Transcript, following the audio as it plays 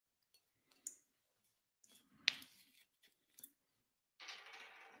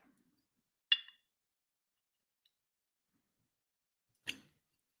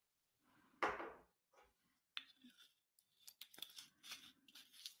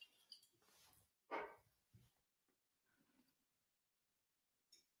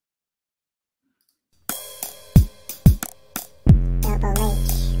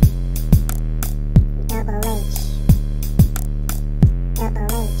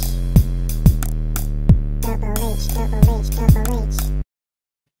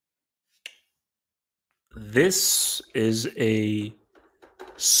This is a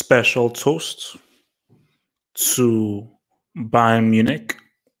special toast to Bayern Munich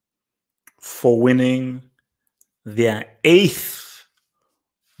for winning their 8th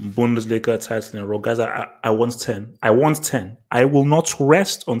Bundesliga title in a row. Guys, I want 10. I want 10. I will not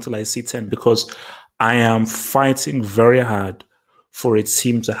rest until I see 10 because I am fighting very hard for a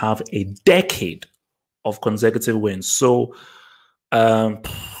team to have a decade of consecutive wins. So,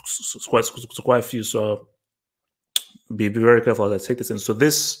 it's quite a few. So, be very careful as I take this in. So,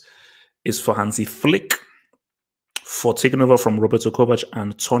 this is for Hansi Flick for taking over from Roberto Kovac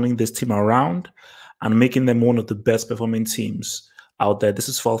and turning this team around and making them one of the best performing teams out there. This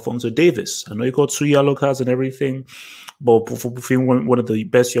is for Alphonso Davies. I know he got 2 yellow cards and everything, but for being one of the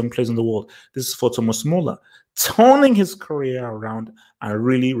best young players in the world. This is for Thomas Muller, turning his career around and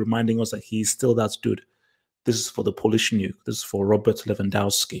really reminding us that he's still that dude. This is for the Polish nuke. This is for Robert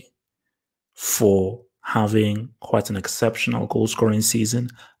Lewandowski for having quite an exceptional goal-scoring season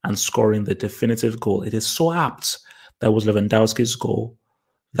and scoring the definitive goal. It is so apt that was Lewandowski's goal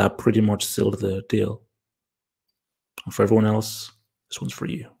that pretty much sealed the deal. And for everyone else, this one's for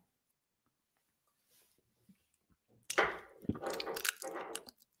you.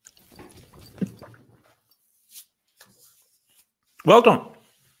 Well done.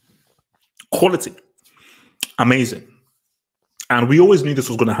 Quality. Amazing. And we always knew this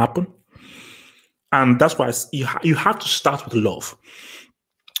was going to happen. And that's why you have to start with love.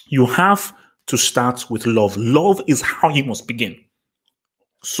 You have to start with love. Love is how you must begin.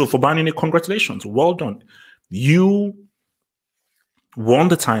 So for Bayern Munich, congratulations. Well done. You won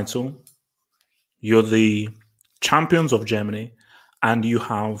the title. You're the champions of Germany. And you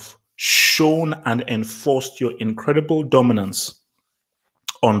have shown and enforced your incredible dominance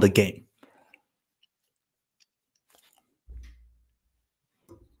on the game.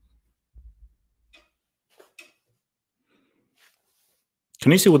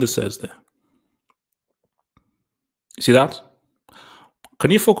 Can you see what this says there? See that?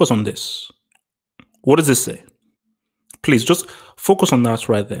 Can you focus on this? What does this say? Please just focus on that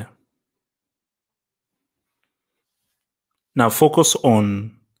right there. Now focus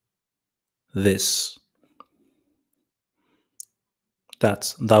on this.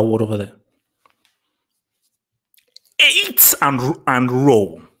 That word over there. 8 and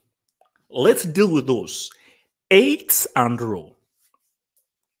row. Let's deal with those. 8 and row.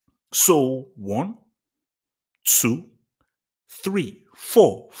 So 1, 2, 3,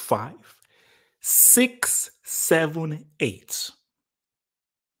 4, 5, 6, 7, 8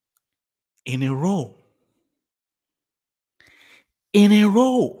 in a row. In a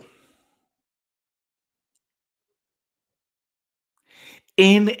row.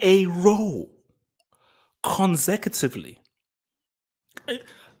 In a row. Consecutively.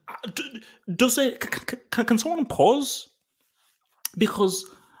 Does it? Can someone pause? Because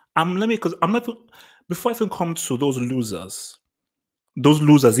before I even come to those losers,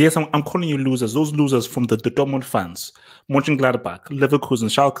 yes, I'm calling you losers, those losers from the Dortmund fans, Mönchengladbach, Leverkusen,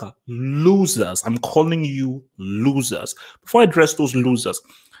 Schalke, losers. I'm calling you losers. Before I address those losers,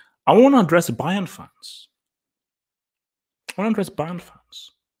 I want to address Bayern fans.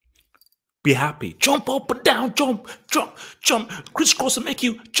 Be happy. Jump up and down. Jump, jump, jump. Crisscross will make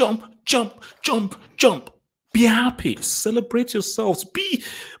you jump, jump, jump, jump. Be happy. Celebrate yourselves. Be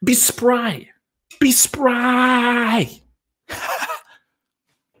spry. Be spry.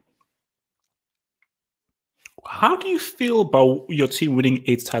 How do you feel about your team winning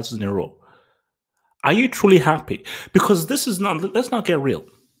 8 titles in a row? Are you truly happy? Because this is not, let's not get real.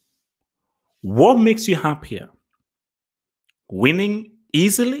 What makes you happier? Winning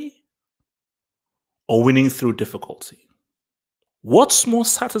easily or winning through difficulty? What's more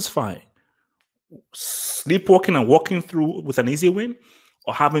satisfying? Sleepwalking and walking through with an easy win,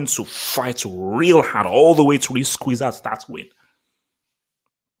 or having to fight real hard all the way to really squeeze out that win?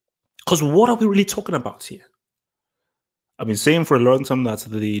 Because what are we really talking about here? I've been saying for a long time that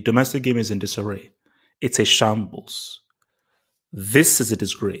the domestic game is in disarray. It's a shambles. This is a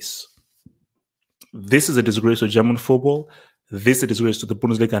disgrace. This is a disgrace to German football. This is a disgrace to the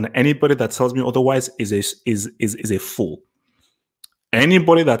Bundesliga, and anybody that tells me otherwise is a fool.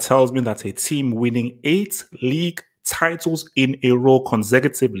 Anybody that tells me that a team winning 8 league titles in a row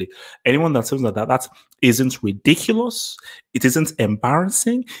consecutively, anyone that tells me that isn't ridiculous, it isn't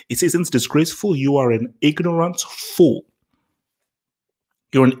embarrassing, it isn't disgraceful, you are an ignorant fool.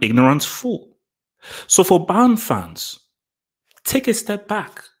 You're an ignorant fool. So for Bayern fans, take a step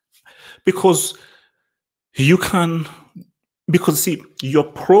back, because see, you're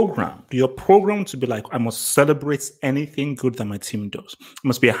programmed to be like, I must celebrate anything good that my team does. I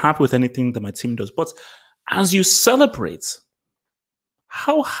must be happy with anything that my team does. But As you celebrate,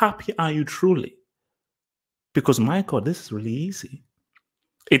 how happy are you truly? Because my God, this is really easy.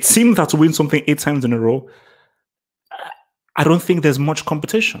 It seems that to win something 8 times in a row, I don't think there's much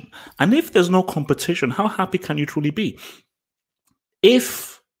competition. And if there's no competition, how happy can you truly be?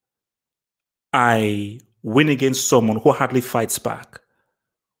 If I win against someone who hardly fights back,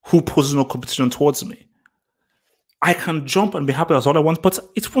 who poses no competition towards me, I can jump and be happy as all I want, but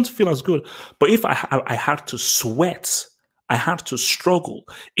it won't feel as good. But if I had to sweat, I had to struggle,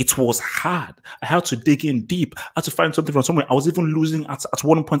 it was hard. I had to dig in deep. I had to find something from somewhere. I was even losing at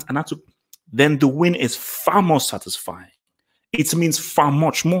one point, and then the win is far more satisfying. It means far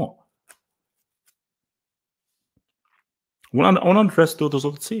much more. I want to address those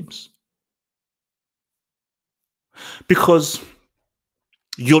other teams. Because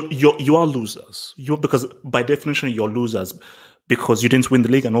you are losers. Because by definition you're losers because you didn't win the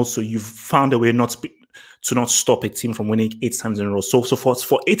league, and also you've found a way to not stop a team from winning 8 times in a row. So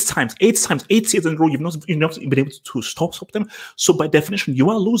for 8 years in a row, you've not been able to stop them. So by definition, you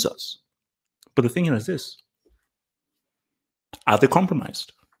are losers. But the thing here is this: are they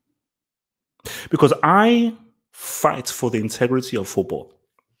compromised? Because I fight for the integrity of football.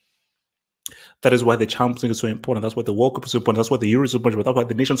 That is why the Champions League is so important. That's why the World Cup is so important. That's why the Euros is so important. That's why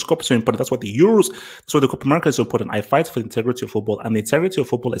the Nations Cup is so important. That's why the Copa America is so important. I fight for the integrity of football, and the integrity of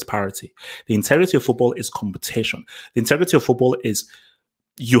football is parity. The integrity of football is competition. The integrity of football is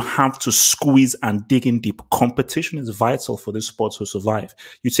you have to squeeze and dig in deep. Competition is vital for this sport to survive.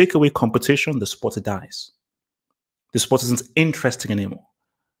 You take away competition, the sport dies. The sport isn't interesting anymore.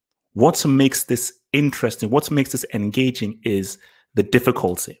 What makes this interesting, what makes this engaging is the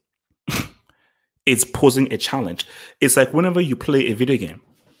difficulty. It's posing a challenge. It's like whenever you play a video game,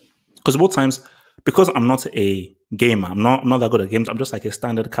 because both times, because I'm not a gamer, I'm not that good at games, I'm just like a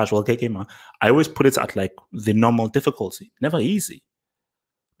standard casual gamer, I always put it at like the normal difficulty, never easy.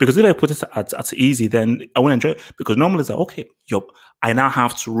 Because if I put it at easy, then I won't enjoy it. Because normally it's like, okay, I now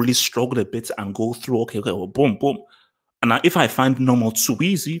have to really struggle a bit and go through, okay, well, boom, boom. And now if I find normal too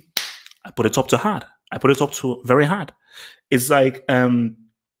easy, I put it up to hard. I put it up to very hard. It's like,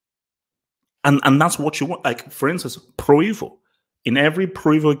 and that's what you want. Like, for instance, Pro Evo. In every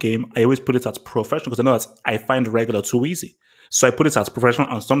Pro Evo game, I always put it as professional because I know that I find regular too easy. So I put it as professional,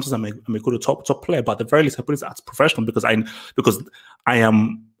 and sometimes I may go to top player, but at the very least, I put it as professional because I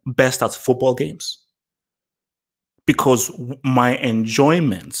am best at football games. Because my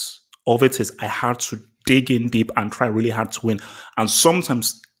enjoyment of it is I had to dig in deep and try really hard to win. And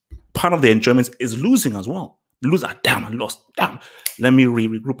sometimes part of the enjoyment is losing as well. Lose, damn, I lost. Damn, let me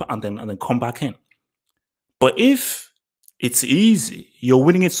regroup and then come back in. But if it's easy, you're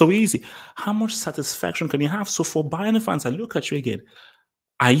winning it so easy, how much satisfaction can you have? So for Bayern fans, I look at you again.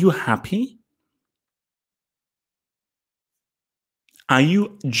 Are you happy? Are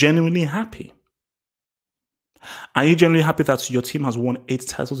you genuinely happy? Are you genuinely happy that your team has won 8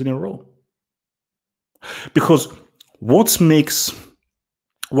 titles in a row? Because why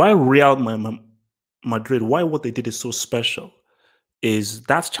Real Madrid, why what they did is so special is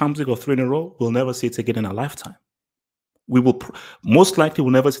that Champions League of 3 in a row, we'll never see it again in a lifetime. We will most likely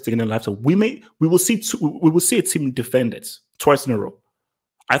will never see it again in a lifetime. We will see a team defend it twice in a row.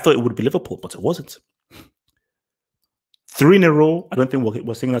 I thought it would be Liverpool, but it wasn't. 3 in a row, I don't think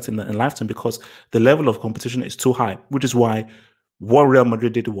we're seeing that in a lifetime because the level of competition is too high, which is why what Real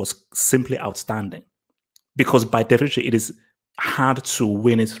Madrid did was simply outstanding. Because by definition, it is hard to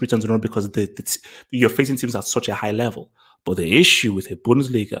win it 3 times in a row because you're facing teams at such a high level. But the issue with a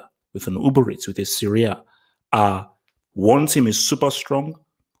Bundesliga, with an Uber Eats, with a Serie A, one team is super strong,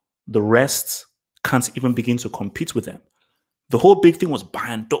 the rest can't even begin to compete with them. The whole big thing was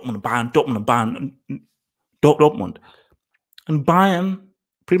Bayern, Dortmund. And Bayern,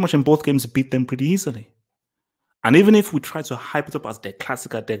 pretty much in both games, beat them pretty easily. And even if we try to hype it up as their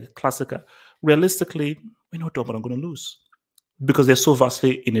classica, realistically, we know Dortmund are going to lose. Because they're so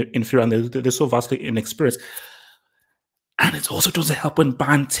vastly inferior and they're so vastly inexperienced. And it also doesn't help when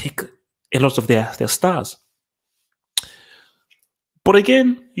Bayern take a lot of their stars. But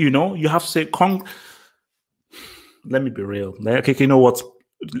again, you have to say, let me be real. Okay, you know what?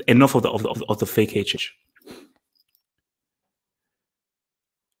 Enough of the fake hatred.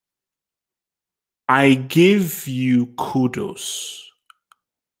 I give you kudos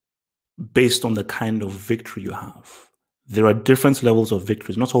based on the kind of victory you have. There are different levels of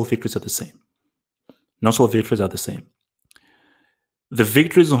victories. Not all victories are the same. Not all victories are the same. The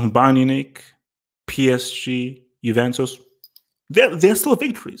victories on Bayern Munich, PSG, Juventus, they're still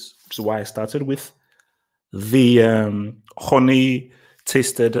victories. Which is why I started with the honey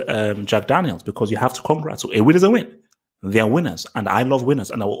tasted Jack Daniels, because you have to congratulate. A win is a win. They are winners, and I love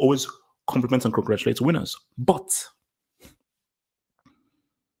winners, and I will always compliment and congratulate winners. But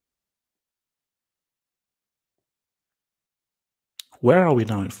where are we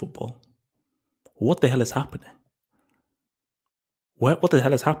now in football? What the hell is happening? What the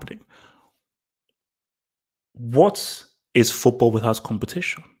hell is happening? What is football without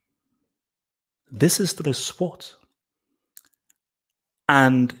competition? This is still a sport.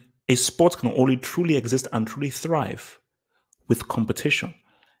 And a sport can only truly exist and truly thrive with competition.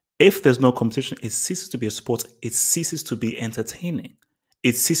 If there's no competition, it ceases to be a sport. It ceases to be entertaining.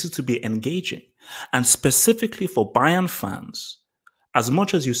 It ceases to be engaging. And specifically for Bayern fans, as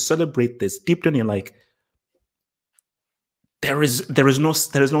much as you celebrate this, deep down you're like, there is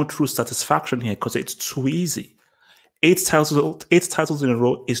no true satisfaction here because it's too easy. 8 titles in a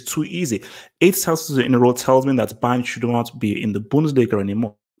row is too easy. 8 titles in a row tells me that Bayern should not be in the Bundesliga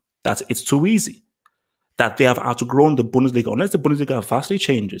anymore. That it's too easy. That they have outgrown the Bundesliga, unless the Bundesliga vastly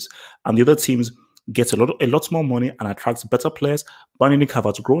changes and the other teams get a lot more money and attracts better players. Bayern Munich have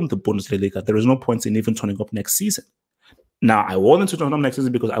outgrown the Bundesliga. There is no point in even turning up next season. Now, I want them to turn up next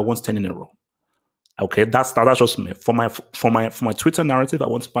season because I want 10 in a row. Okay, that's just me. For my Twitter narrative, I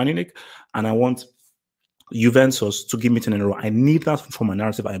want Bayern Munich and I want Juventus to give me 10 in a row. I need that for my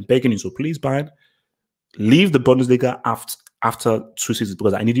narrative. I am begging you, so please, Bayern, leave the Bundesliga after 2 seasons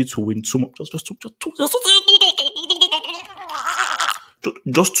because I need you to win 2 more.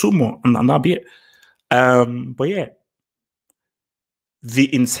 Just 2 more, and that'll be it. But yeah,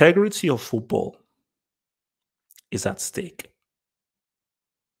 the integrity of football is at stake.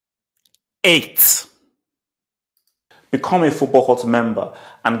 8. Become a Football Hut member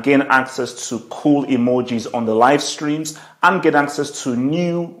and gain access to cool emojis on the live streams and get access to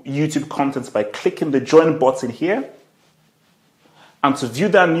new YouTube content by clicking the join button here. And to view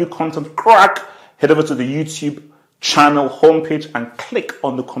that new content, head over to the YouTube channel homepage and click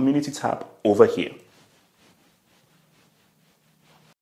on the community tab over here.